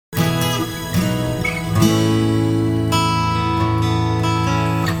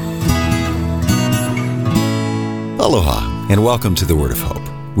Aloha, and welcome to the Word of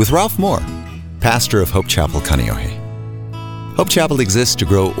Hope with Ralph Moore, pastor of Hope Chapel, Kaneohe. Hope Chapel exists to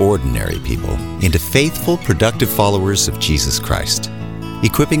grow ordinary people into faithful, productive followers of Jesus Christ,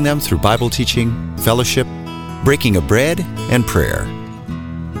 equipping them through Bible teaching, fellowship, breaking of bread, and prayer.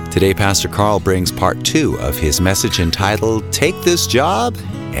 Today, Pastor Carl brings part 2 of his message entitled, Take This Job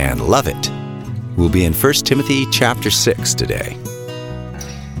and Love It. We'll be in 1 Timothy chapter 6 today.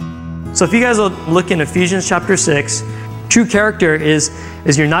 So if you guys will look in Ephesians chapter 6, true character is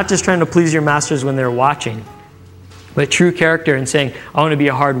you're not just trying to please your masters when they're watching, but true character in saying, I want to be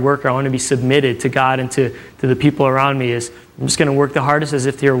a hard worker, I want to be submitted to God and to the people around me is, I'm just going to work the hardest as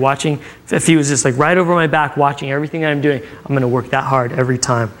if they were watching. If he was just like right over my back watching everything that I'm doing, I'm going to work that hard every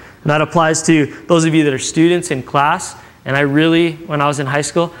time. And that applies to those of you that are students in class. And when I was in high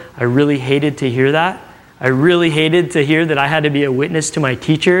school, I really hated to hear that. I really hated to hear that I had to be a witness to my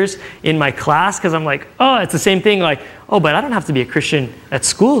teachers in my class because I'm like, oh, it's the same thing like, oh, but I don't have to be a Christian at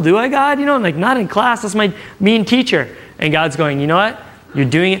school, do I, God? You know, like not in class, that's my mean teacher. And God's going, you know what? You're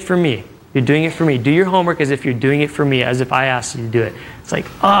doing it for me. You're doing it for me. Do your homework as if you're doing it for me, as if I asked you to do it. It's like,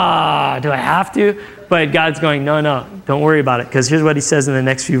 do I have to? But God's going, no, don't worry about it. Because here's what he says in the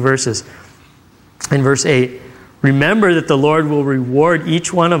next few verses. In verse 8, remember that the Lord will reward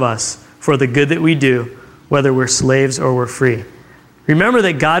each one of us for the good that we do, whether we're slaves or we're free. Remember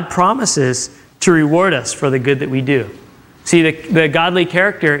that God promises to reward us for the good that we do. See, the godly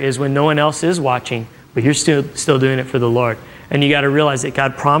character is when no one else is watching, but you're still doing it for the Lord. And you got to realize that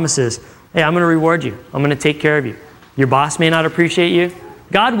God promises, hey, I'm going to reward you. I'm going to take care of you. Your boss may not appreciate you.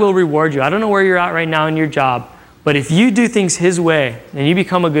 God will reward you. I don't know where you're at right now in your job, but if you do things His way and you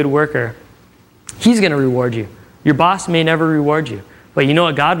become a good worker, He's going to reward you. Your boss may never reward you. But you know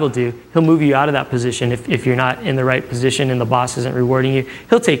what God will do? He'll move you out of that position if you're not in the right position and the boss isn't rewarding you.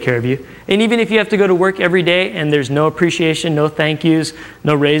 He'll take care of you. And even if you have to go to work every day and there's no appreciation, no thank yous,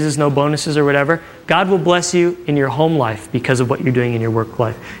 no raises, no bonuses or whatever, God will bless you in your home life because of what you're doing in your work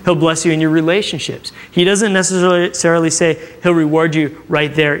life. He'll bless you in your relationships. He doesn't necessarily say He'll reward you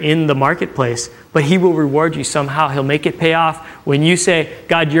right there in the marketplace, but He will reward you somehow. He'll make it pay off when you say,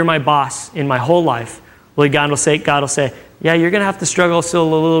 God, you're my boss in my whole life. Well, God will say, yeah, you're going to have to struggle still a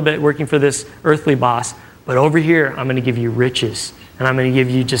little bit working for this earthly boss, but over here, I'm going to give you riches, and I'm going to give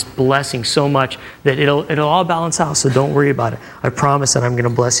you just blessing so much that it'll all balance out, so don't worry about it. I promise that I'm going to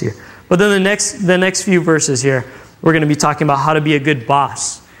bless you. But then the next few verses here, we're going to be talking about how to be a good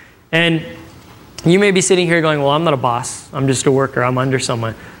boss. And you may be sitting here going, well, I'm not a boss. I'm just a worker. I'm under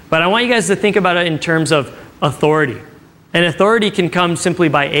someone. But I want you guys to think about it in terms of authority. And authority can come simply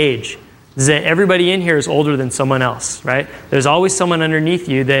by age. That everybody in here is older than someone else, right? There's always someone underneath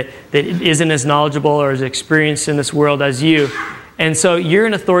you that isn't as knowledgeable or as experienced in this world as you. And so you're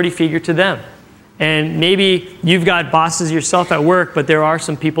an authority figure to them. And maybe you've got bosses yourself at work, but there are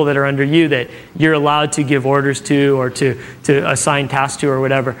some people that are under you that you're allowed to give orders to or to assign tasks to or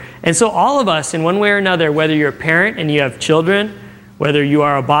whatever. And so all of us, in one way or another, whether you're a parent and you have children, whether you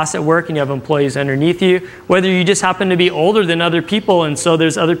are a boss at work and you have employees underneath you, whether you just happen to be older than other people and so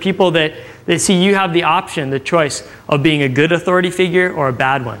there's other people that see you have the option, the choice of being a good authority figure or a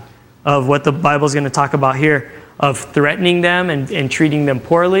bad one, of what the Bible is going to talk about here, of threatening them and treating them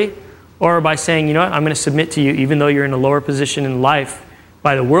poorly, or by saying, you know what, I'm going to submit to you even though you're in a lower position in life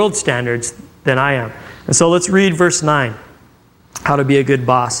by the world standards than I am. And so let's read verse 9, how to be a good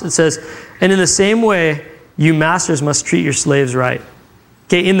boss. It says, and in the same way, you masters must treat your slaves right.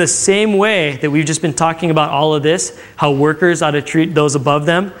 Okay, in the same way that we've just been talking about all of this, how workers ought to treat those above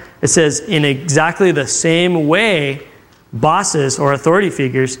them, it says in exactly the same way, bosses or authority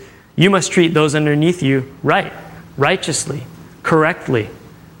figures, you must treat those underneath you right, righteously, correctly,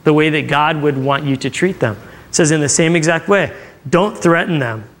 the way that God would want you to treat them. It says in the same exact way, don't threaten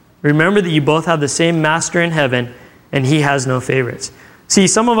them. Remember that you both have the same master in heaven and He has no favorites. See,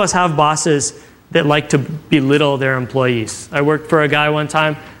 some of us have bosses that like to belittle their employees. I worked for a guy one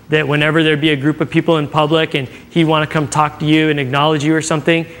time that whenever there'd be a group of people in public and he'd want to come talk to you and acknowledge you or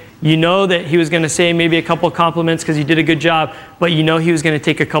something, you know that he was going to say maybe a couple compliments because you did a good job, but you know he was going to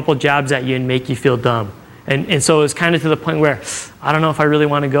take a couple jabs at you and make you feel dumb. And so it was kind of to the point where, I don't know if I really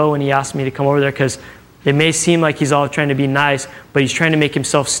want to go when he asked me to come over there because it may seem like he's all trying to be nice, but he's trying to make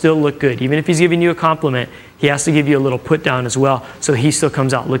himself still look good. Even if he's giving you a compliment, he has to give you a little put down as well, so he still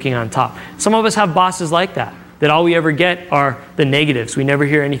comes out looking on top. Some of us have bosses like that all we ever get are the negatives. We never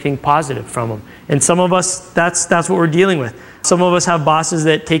hear anything positive from them. And some of us, that's what we're dealing with. Some of us have bosses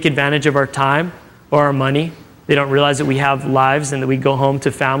that take advantage of our time or our money. They don't realize that we have lives and that we go home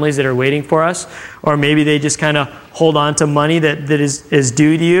to families that are waiting for us. Or maybe they just kind of hold on to money that is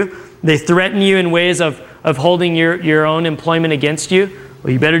due to you. They threaten you in ways of of holding your own employment against you.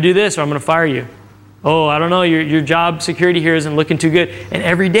 Well, you better do this or I'm going to fire you. Oh, I don't know, your job security here isn't looking too good. And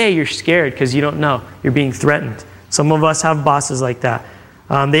every day you're scared because you don't know. You're being threatened. Some of us have bosses like that.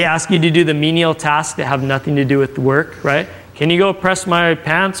 They ask you to do the menial tasks that have nothing to do with the work, right? Can you go press my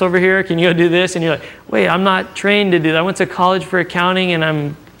pants over here? Can you go do this? And you're like, wait, I'm not trained to do that. I went to college for accounting and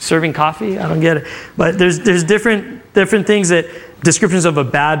I'm serving coffee. I don't get it. But there's different things that, descriptions of a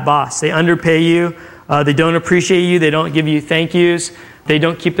bad boss. They underpay you. They don't appreciate you. They don't give you thank yous. They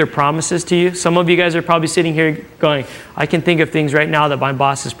don't keep their promises to you. Some of you guys are probably sitting here going, I can think of things right now that my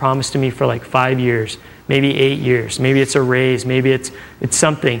boss has promised to me for like 5 years, maybe 8 years. Maybe it's a raise. Maybe it's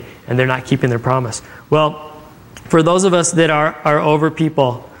something, and they're not keeping their promise. Well, for those of us that are over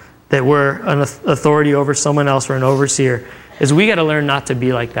people, that we're an authority over someone else or an overseer, is we got to learn not to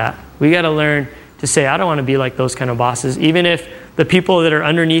be like that. We got to learn to say, I don't want to be like those kind of bosses. Even if the people that are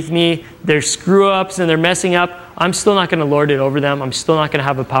underneath me, they're screw-ups and they're messing up, I'm still not going to lord it over them. I'm still not going to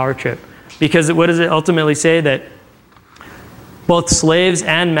have a power trip. Because what does it ultimately say? That both slaves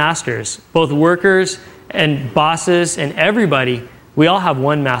and masters, both workers and bosses and everybody, we all have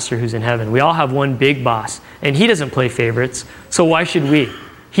one master who's in heaven. We all have one big boss. And he doesn't play favorites. So why should we?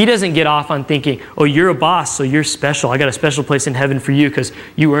 He doesn't get off on thinking, oh, you're a boss, so you're special. I got a special place in heaven for you because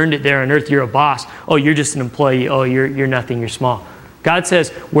you earned it there on earth. You're a boss. Oh, you're just an employee. Oh, you're nothing. You're small. God says,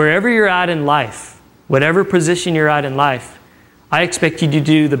 wherever you're at in life, whatever position you're at in life, I expect you to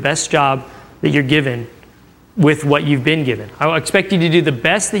do the best job that you're given with what you've been given. I expect you to do the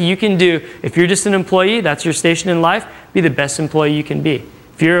best that you can do. If you're just an employee, that's your station in life, be the best employee you can be.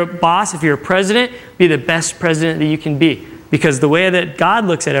 If you're a boss, if you're a president, be the best president that you can be. Because the way that God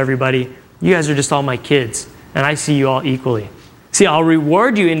looks at everybody, you guys are just all my kids, and I see you all equally. See, I'll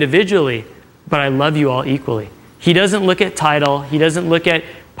reward you individually, but I love you all equally. He doesn't look at title, he doesn't look at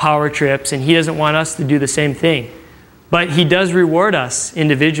power trips, and he doesn't want us to do the same thing. But he does reward us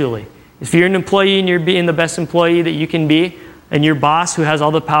individually. If you're an employee and you're being the best employee that you can be, and your boss who has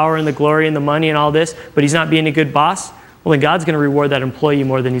all the power and the glory and the money and all this, but he's not being a good boss, well, then God's going to reward that employee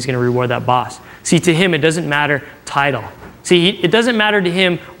more than he's going to reward that boss. See, to him, it doesn't matter title. See, it doesn't matter to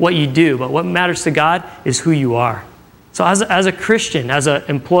him what you do, but what matters to God is who you are. So as a Christian, as an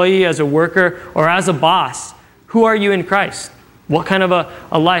employee, as a worker, or as a boss, who are you in Christ? What kind of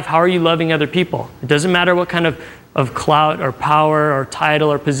a life? How are you loving other people? It doesn't matter what kind of clout or power or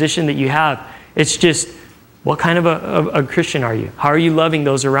title or position that you have. It's just, what kind of a Christian are you? How are you loving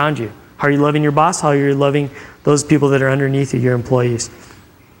those around you? How are you loving your boss? How are you loving those people that are underneath you, your employees?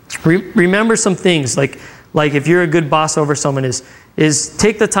 Remember some things, like if you're a good boss over someone, is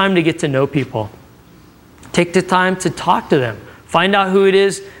take the time to get to know people. Take the time to talk to them. Find out who it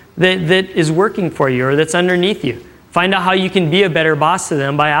is that is working for you or that's underneath you. Find out how you can be a better boss to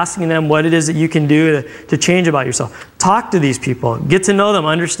them by asking them what it is that you can do to change about yourself. Talk to these people. Get to know them.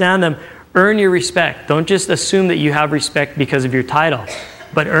 Understand them. Earn your respect. Don't just assume that you have respect because of your title,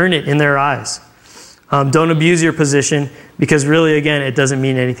 but earn it in their eyes. Don't abuse your position because really, again, it doesn't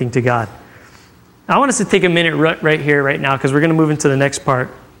mean anything to God. I want us to take a minute right here, right now, because we're going to move into the next part.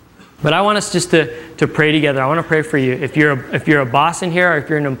 But I want us just to pray together. I want to pray for you. If you're a boss in here or if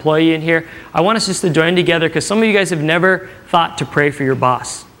you're an employee in here, I want us just to join together because some of you guys have never thought to pray for your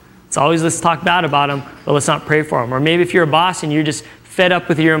boss. It's always, let's talk bad about them, but let's not pray for them. Or maybe if you're a boss and you're just fed up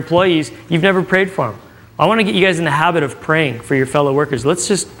with your employees, you've never prayed for them. I want to get you guys in the habit of praying for your fellow workers. Let's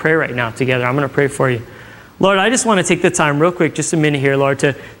just pray right now together. I'm going to pray for you. Lord, I just want to take the time real quick, just a minute here, Lord,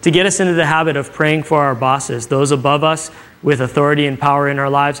 to get us into the habit of praying for our bosses, those above us with authority and power in our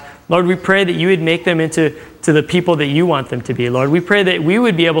lives. Lord, we pray that you would make them into the people that you want them to be, Lord. We pray that we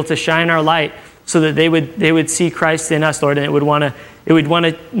would be able to shine our light so that they would see Christ in us, Lord, and it would want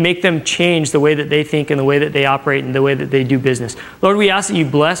to make them change the way that they think and the way that they operate and the way that they do business. Lord, we ask that you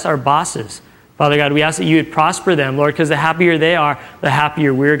bless our bosses. Father God, we ask that you would prosper them, Lord, because the happier they are, the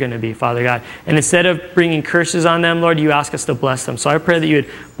happier we're going to be, Father God. And instead of bringing curses on them, Lord, you ask us to bless them. So I pray that you would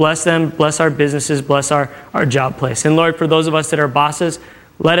bless them, bless our businesses, bless our job place. And Lord, for those of us that are bosses,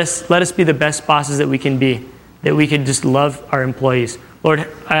 let us be the best bosses that we can be, that we can just love our employees. Lord,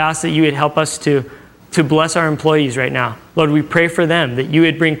 I ask that you would help us to bless our employees right now. Lord, we pray for them, that you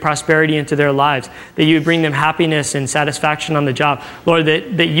would bring prosperity into their lives, that you would bring them happiness and satisfaction on the job. Lord,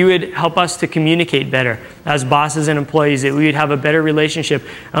 that you would help us to communicate better as bosses and employees, that we would have a better relationship.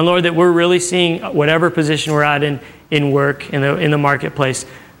 And Lord, that we're really seeing whatever position we're at in work, in the marketplace,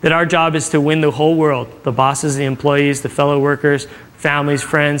 that our job is to win the whole world, the bosses, the employees, the fellow workers, families,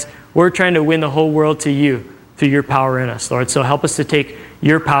 friends. We're trying to win the whole world to you through your power in us, Lord. So help us to take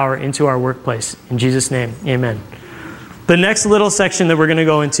your power into our workplace. In Jesus' name, amen. The next little section that we're going to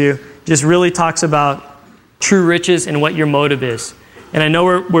go into just really talks about true riches and what your motive is. And I know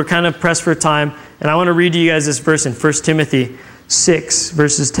we're kind of pressed for time, and I want to read to you guys this verse in 1 Timothy 6,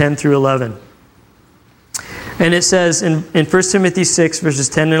 verses 10 through 11. And it says in 1 Timothy 6, verses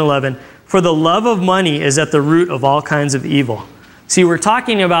 10 and 11, "For the love of money is at the root of all kinds of evil." See, we're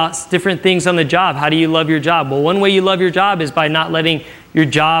talking about different things on the job. How do you love your job? Well, one way you love your job is by not letting your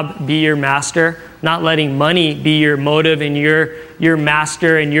job be your master, not letting money be your motive and your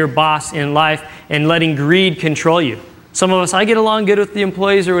master and your boss in life, and letting greed control you. Some of us, I get along good with the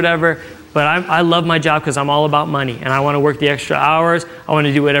employees or whatever, but I love my job because I'm all about money, and I want to work the extra hours. I want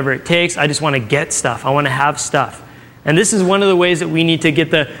to do whatever it takes. I just want to get stuff. I want to have stuff. And this is one of the ways that we need to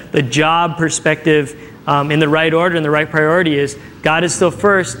get the job perspective in the right order and the right priority is God is still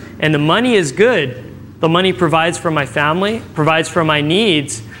first, and the money is good. The money provides for my family, provides for my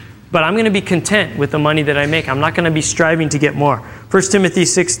needs, but I'm going to be content with the money that I make. I'm not going to be striving to get more. 1 Timothy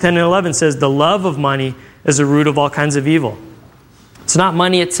 6, 10 and 11 says, "The love of money is the root of all kinds of evil." It's not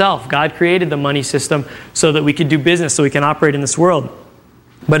money itself. God created the money system so that we could do business, so we can operate in this world.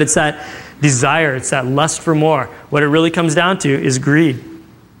 But it's that desire, it's that lust for more. What it really comes down to is greed.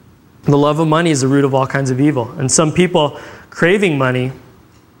 The love of money is the root of all kinds of evil. And some people craving money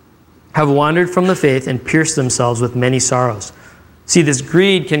have wandered from the faith and pierced themselves with many sorrows. See, this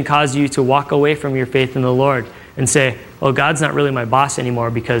greed can cause you to walk away from your faith in the Lord and say, oh, God's not really my boss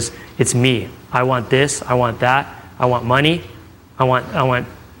anymore because it's me. I want this, I want that, I want money, I want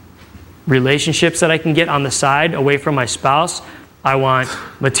relationships that I can get on the side away from my spouse. I want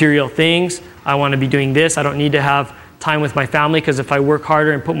material things. I want to be doing this. I don't need to have time with my family because if I work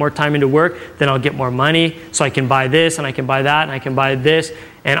harder and put more time into work, then I'll get more money. So I can buy this and I can buy that and I can buy this.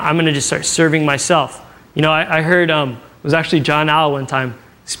 And I'm going to just start serving myself. You know, I heard, it was actually John Al one time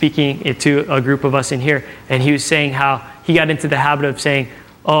speaking to a group of us in here. And he was saying how he got into the habit of saying,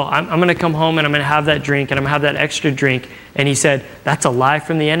 oh, I'm going to come home and I'm going to have that drink and I'm going to have that extra drink. And he said, that's a lie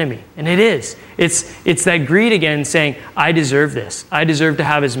from the enemy. And it is. It's that greed again saying, I deserve this. I deserve to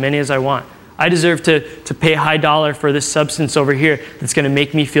have as many as I want. I deserve to pay high dollar for this substance over here that's going to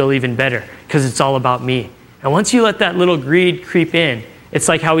make me feel even better because it's all about me. And once you let that little greed creep in, it's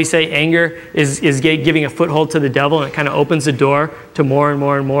like how we say anger is giving a foothold to the devil, and it kind of opens the door to more and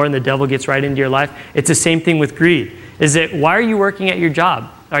more and more, and the devil gets right into your life. It's the same thing with greed. Is that why are you working at your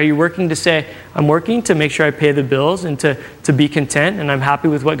job? Are you working to say, I'm working to make sure I pay the bills and to be content and I'm happy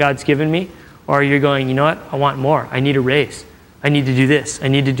with what God's given me? Or are you going, you know what? I want more. I need a raise. I need to do this. I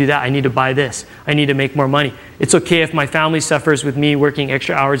need to do that. I need to buy this. I need to make more money. It's okay if my family suffers with me working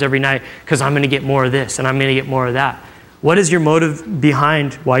extra hours every night because I'm going to get more of this and I'm going to get more of that. What is your motive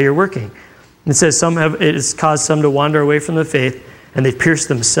behind why you're working? It says it has caused some to wander away from the faith and they've pierced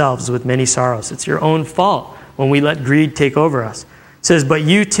themselves with many sorrows. It's your own fault when we let greed take over us. It says, but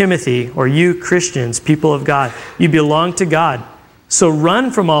you, Timothy, or you Christians, people of God, you belong to God. So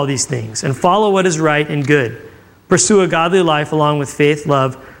run from all these things and follow what is right and good. Pursue a godly life along with faith,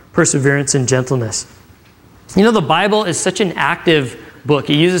 love, perseverance, and gentleness. You know, the Bible is such an active book.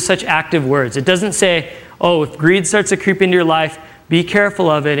 It uses such active words. It doesn't say, oh, if greed starts to creep into your life, be careful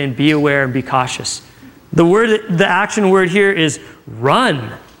of it and be aware and be cautious. The action word here is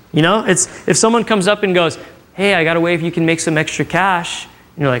run. You know, it's if someone comes up and goes, hey, I got a way if you can make some extra cash.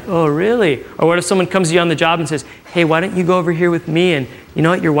 And you're like, oh, really? Or what if someone comes to you on the job and says, hey, why don't you go over here with me? And you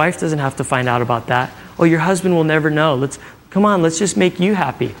know what? Your wife doesn't have to find out about that. Oh, your husband will never know. Let's just make you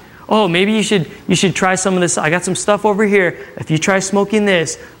happy. Oh, maybe you should try some of this. I got some stuff over here. If you try smoking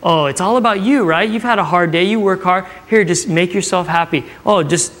this, oh, it's all about you, right? You've had a hard day. You work hard. Here, just make yourself happy. Oh,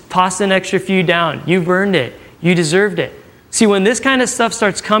 just toss an extra few down. You've earned it. You deserved it. See, when this kind of stuff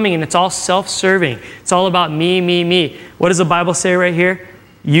starts coming and it's all self-serving, it's all about me, me, me. What does the Bible say right here?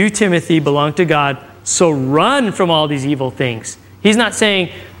 You, Timothy, belong to God, so run from all these evil things. He's not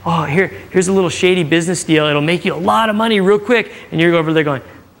saying, oh, here's a little shady business deal. It'll make you a lot of money real quick. And you're over there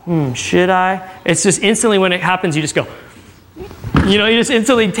going, should I? It's just instantly when it happens, you just go, you just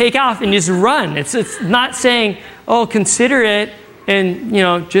instantly take off and just run. It's not saying, oh, consider it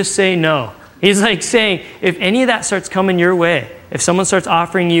and, just say no. He's like saying, if any of that starts coming your way, if someone starts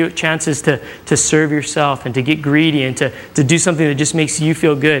offering you chances to serve yourself and to get greedy and to do something that just makes you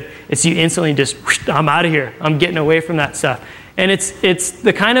feel good, it's you instantly just, I'm out of here. I'm getting away from that stuff. And it's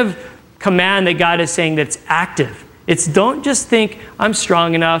the kind of command that God is saying that's active. It's don't just think I'm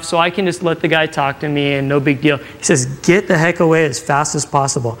strong enough so I can just let the guy talk to me and no big deal. He says, get the heck away as fast as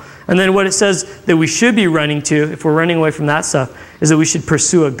possible. And then what it says that we should be running to, if we're running away from that stuff, is that we should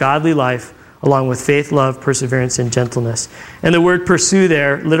pursue a godly life along with faith, love, perseverance, and gentleness. And the word pursue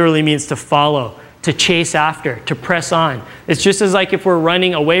there literally means to follow, to chase after, to press on. It's just as like if we're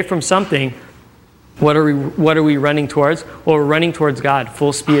running away from something, What are we running towards? Well, we're running towards God,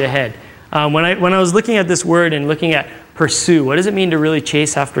 full speed ahead. When I was looking at this word and looking at pursue, what does it mean to really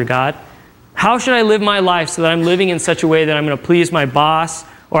chase after God? How should I live my life so that I'm living in such a way that I'm going to please my boss,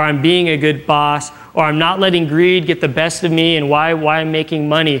 or I'm being a good boss, or I'm not letting greed get the best of me and why I'm making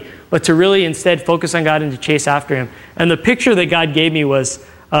money, but to really instead focus on God and to chase after Him. And the picture that God gave me was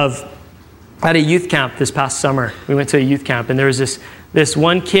of at a youth camp this past summer. We went to a youth camp, and there was this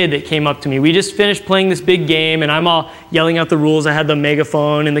one kid that came up to me. We just finished playing this big game, and I'm all yelling out the rules. I had the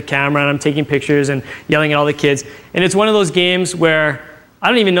megaphone and the camera, and I'm taking pictures and yelling at all the kids. And it's one of those games where I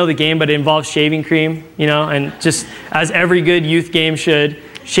don't even know the game, but it involves shaving cream, and just as every good youth game should,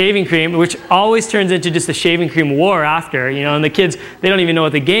 shaving cream, which always turns into just a shaving cream war after, and the kids, they don't even know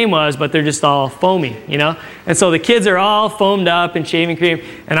what the game was, but they're just all foamy, And so the kids are all foamed up in shaving cream,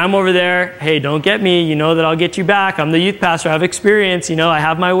 and I'm over there, hey, don't get me, you know that I'll get you back. I'm the youth pastor, I have experience, I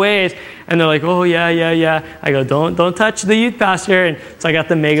have my ways. And they're like, oh, yeah. I go, don't touch the youth pastor. And so I got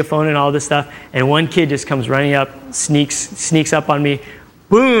the megaphone and all this stuff, and one kid just comes running up, sneaks up on me,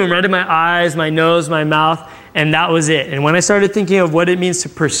 boom, right in my eyes, my nose, my mouth, and that was it. And when I started thinking of what it means to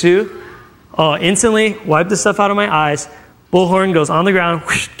pursue, instantly wipe the stuff out of my eyes, bullhorn goes on the ground,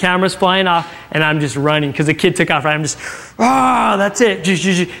 whoosh, camera's flying off, and I'm just running because the kid took off. Right? I'm just, that's it.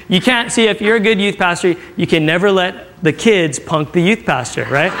 You can't see, if you're a good youth pastor, you can never let the kids punk the youth pastor,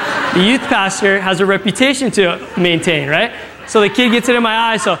 right? The youth pastor has a reputation to maintain, right? So the kid gets it in my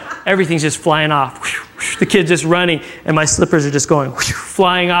eye, so everything's just flying off. The kid's just running, and my slippers are just going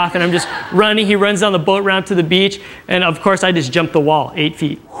flying off, and I'm just running. He runs down the boat ramp to the beach, and of course I just jumped the wall, 8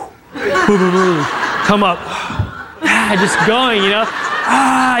 feet. Come up. Just going,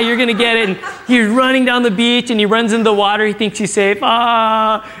 you're going to get it. And he's running down the beach, and he runs into the water. He thinks he's safe.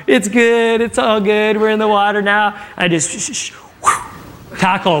 It's good. It's all good. We're in the water now. I just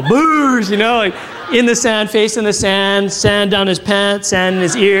tackle, boosh, like in the sand, face in the sand down his pants, sand in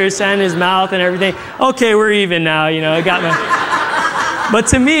his ears, sand in his mouth and everything. Okay, we're even now, I got my... But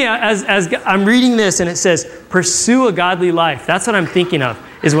to me, as I'm reading this and it says, pursue a godly life, that's what I'm thinking of,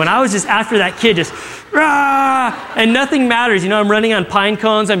 is when I was just after that kid, just, and nothing matters. I'm running on pine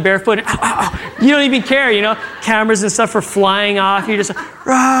cones, I'm barefoot, you don't even care, cameras and stuff are flying off, you're just,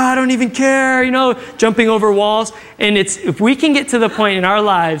 I don't even care, jumping over walls. And if we can get to the point in our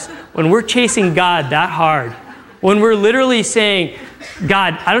lives when we're chasing God that hard, when we're literally saying,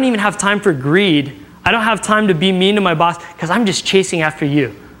 God, I don't even have time for greed, I don't have time to be mean to my boss because I'm just chasing after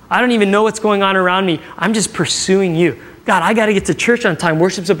you. I don't even know what's going on around me. I'm just pursuing you. God, I got to get to church on time.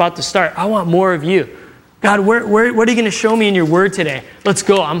 Worship's about to start. I want more of you. God, what are you going to show me in your word today? Let's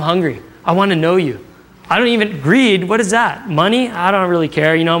go. I'm hungry. I want to know you. I don't even, greed, what is that? Money? I don't really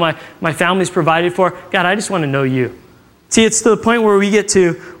care. My family's provided for. God, I just want to know you. See, it's to the point where we get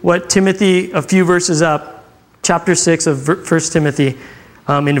to what Timothy, a few verses up, chapter 6 of 1 Timothy,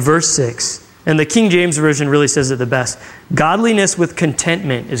 in verse 6. And the King James Version really says it the best. Godliness with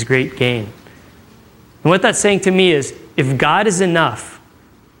contentment is great gain. And what that's saying to me is, if God is enough,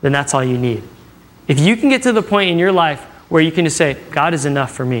 then that's all you need. If you can get to the point in your life where you can just say, God is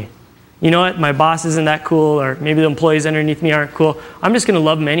enough for me. You know what? My boss isn't that cool, or maybe the employees underneath me aren't cool. I'm just going to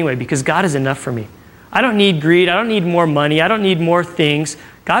love them anyway because God is enough for me. I don't need greed. I don't need more money. I don't need more things.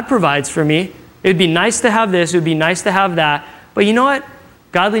 God provides for me. It would be nice to have this. It would be nice to have that. But you know what?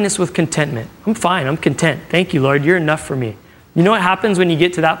 Godliness with contentment. I'm fine. I'm content. Thank you, Lord. You're enough for me. You know what happens when you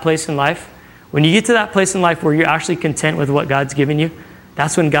get to that place in life? When you get to that place in life where you're actually content with what God's given you,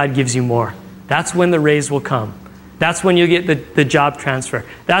 that's when God gives you more. That's when the raise will come. That's when you'll get the job transfer.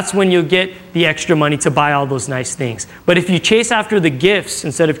 That's when you'll get the extra money to buy all those nice things. But if you chase after the gifts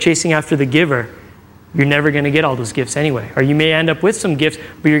instead of chasing after the giver, you're never going to get all those gifts anyway. Or you may end up with some gifts,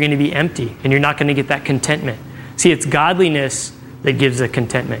 but you're going to be empty and you're not going to get that contentment. See, it's godliness that gives a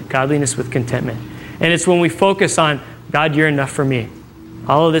contentment. Godliness with contentment. And it's when we focus on, God, you're enough for me.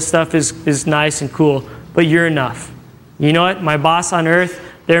 All of this stuff is nice and cool, but you're enough. You know what? My boss on earth,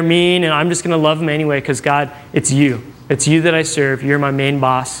 they're mean, and I'm just going to love them anyway because, God, it's you. It's you that I serve. You're my main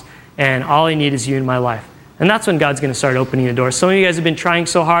boss, and all I need is you in my life. And that's when God's going to start opening the door. Some of you guys have been trying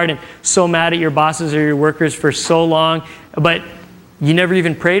so hard and so mad at your bosses or your workers for so long, but you never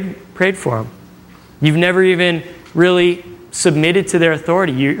even prayed for them. You've never even really submitted to their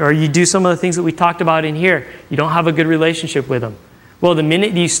authority, or you do some of the things that we talked about in here. You don't have a good relationship with them. Well, the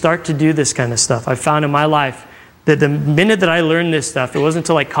minute you start to do this kind of stuff, I've found in my life that the minute that I learned this stuff, it wasn't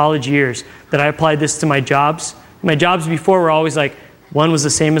until like college years that I applied this to my jobs. My jobs before were always like, one was the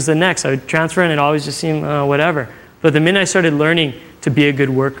same as the next. I would transfer and it always just seemed whatever. But the minute I started learning to be a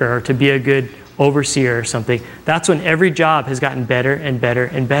good worker or to be a good overseer or something, that's when every job has gotten better and better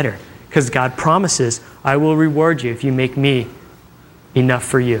and better. because God promises, I will reward you if you make me enough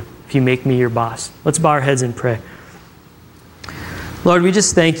for you, if you make me your boss. Let's bow our heads and pray. Lord, we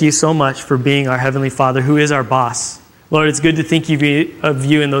just thank you so much for being our Heavenly Father who is our boss. Lord, it's good to think of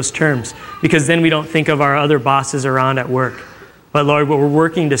you in those terms, because then we don't think of our other bosses around at work. But Lord, we're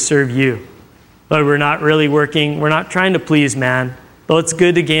working to serve you. Lord, we're not trying to please man. Though it's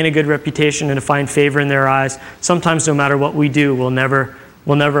good to gain a good reputation and to find favor in their eyes, sometimes no matter what we do, we'll never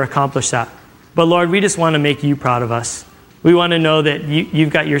accomplish that. But Lord, we just want to make you proud of us. We want to know that you've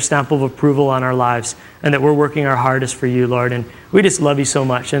got your stamp of approval on our lives and that we're working our hardest for you, Lord. And we just love you so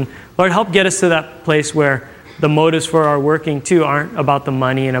much. And Lord, help get us to that place where the motives for our working too aren't about the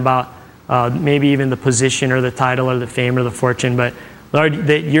money and about maybe even the position or the title or the fame or the fortune, but Lord,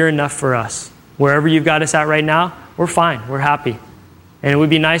 that you're enough for us. Wherever you've got us at right now, we're fine. We're happy. And it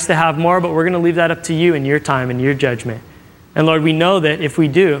would be nice to have more, but we're going to leave that up to you in your time and your judgment. And Lord, we know that if we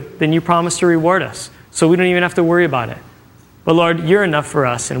do, then you promise to reward us. So we don't even have to worry about it. But Lord, you're enough for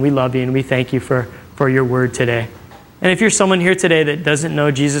us, and we love you, and we thank you for your word today. And if you're someone here today that doesn't know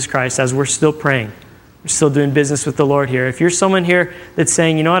Jesus Christ, as we're still praying, we're still doing business with the Lord here. If you're someone here that's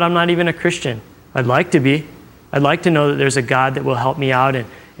saying, you know what, I'm not even a Christian. I'd like to be. I'd like to know that there's a God that will help me out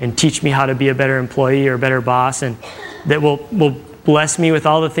and teach me how to be a better employee or a better boss, and that will bless me with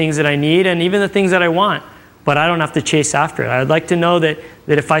all the things that I need and even the things that I want, but I don't have to chase after it. I'd like to know that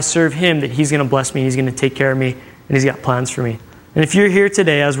if I serve him, that he's going to bless me, he's going to take care of me, and he's got plans for me. And if you're here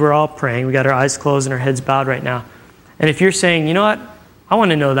today, as we're all praying, we got our eyes closed and our heads bowed right now, and if you're saying, you know what, I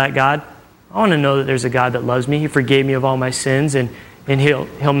want to know that God. I want to know that there's a God that loves me. He forgave me of all my sins, and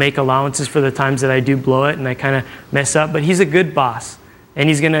he'll make allowances for the times that I do blow it and I kind of mess up, but he's a good boss, and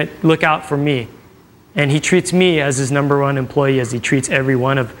he's going to look out for me. And he treats me as his number one employee as he treats every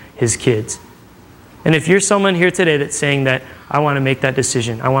one of his kids. And if you're someone here today that's saying that I want to make that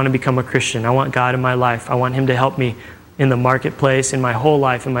decision, I want to become a Christian, I want God in my life, I want him to help me in the marketplace, in my whole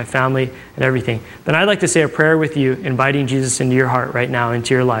life, in my family, and everything, then I'd like to say a prayer with you, inviting Jesus into your heart right now,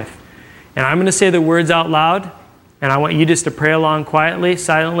 into your life. And I'm going to say the words out loud, and I want you just to pray along quietly,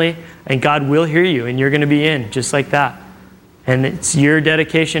 silently, and God will hear you, and you're going to be in just like that. And it's your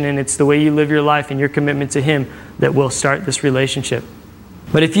dedication and it's the way you live your life and your commitment to him that will start this relationship.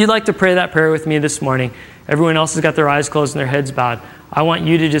 But if you'd like to pray that prayer with me this morning, everyone else has got their eyes closed and their heads bowed. I want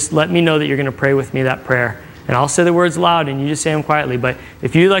you to just let me know that you're going to pray with me that prayer. And I'll say the words loud and you just say them quietly. But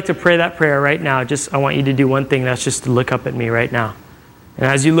if you'd like to pray that prayer right now, I want you to do one thing. That's just to look up at me right now. And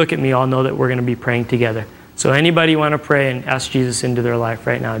as you look at me, I'll know that we're going to be praying together. So anybody want to pray and ask Jesus into their life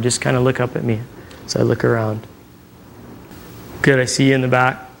right now, just kind of look up at me. So I look around. Good, I see you in the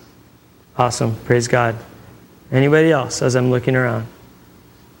back. Awesome, praise God. Anybody else as I'm looking around?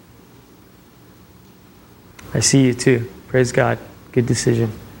 I see you too, praise God. Good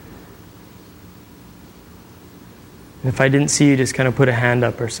decision. And if I didn't see you, just kind of put a hand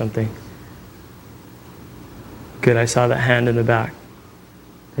up or something. Good, I saw that hand in the back.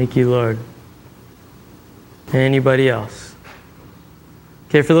 Thank you, Lord. Anybody else?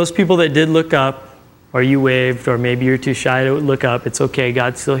 Okay, for those people that did look up, or you waved, or maybe you're too shy to look up, it's okay.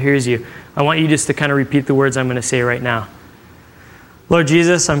 God still hears you. I want you just to kind of repeat the words I'm going to say right now. Lord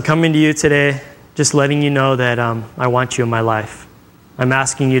Jesus, I'm coming to you today, just letting you know that I want you in my life. I'm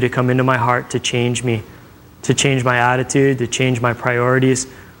asking you to come into my heart to change me, to change my attitude, to change my priorities.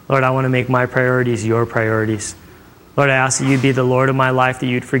 Lord, I want to make my priorities your priorities. Lord, I ask that you'd be the Lord of my life, that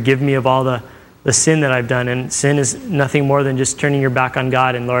you'd forgive me of all the sin that I've done. And sin is nothing more than just turning your back on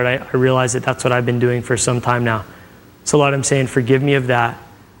God. And Lord, I realize that that's what I've been doing for some time now. So Lord, I'm saying forgive me of that.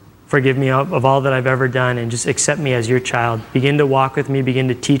 Forgive me of all that I've ever done, and just accept me as your child. Begin to walk with me, begin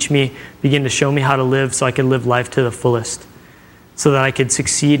to teach me, begin to show me how to live so I can live life to the fullest, so that I could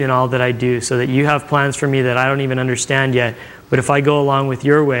succeed in all that I do, so that you have plans for me that I don't even understand yet. But if I go along with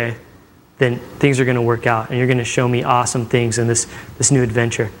your way, then things are going to work out, and you're going to show me awesome things in this new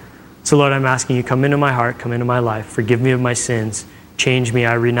adventure. So Lord, I'm asking you, come into my heart, come into my life, forgive me of my sins, change me.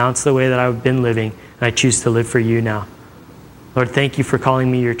 I renounce the way that I've been living, and I choose to live for you now. Lord, thank you for calling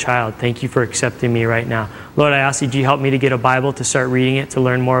me your child. Thank you for accepting me right now. Lord, I ask you help me to get a Bible, to start reading it, to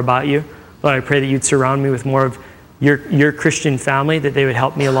learn more about you. Lord, I pray that you'd surround me with more of your Christian family, that they would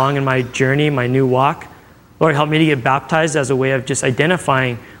help me along in my journey, my new walk. Lord, help me to get baptized as a way of just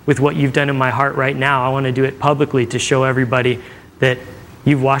identifying with what you've done in my heart right now. I want to do it publicly to show everybody that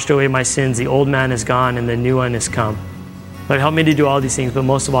you've washed away my sins, the old man is gone, and the new one has come. Lord, help me to do all these things, but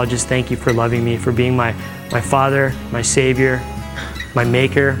most of all, just thank you for loving me, for being my Father, my Savior, my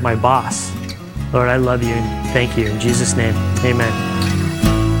Maker, my boss. Lord, I love you and thank you. In Jesus' name, amen.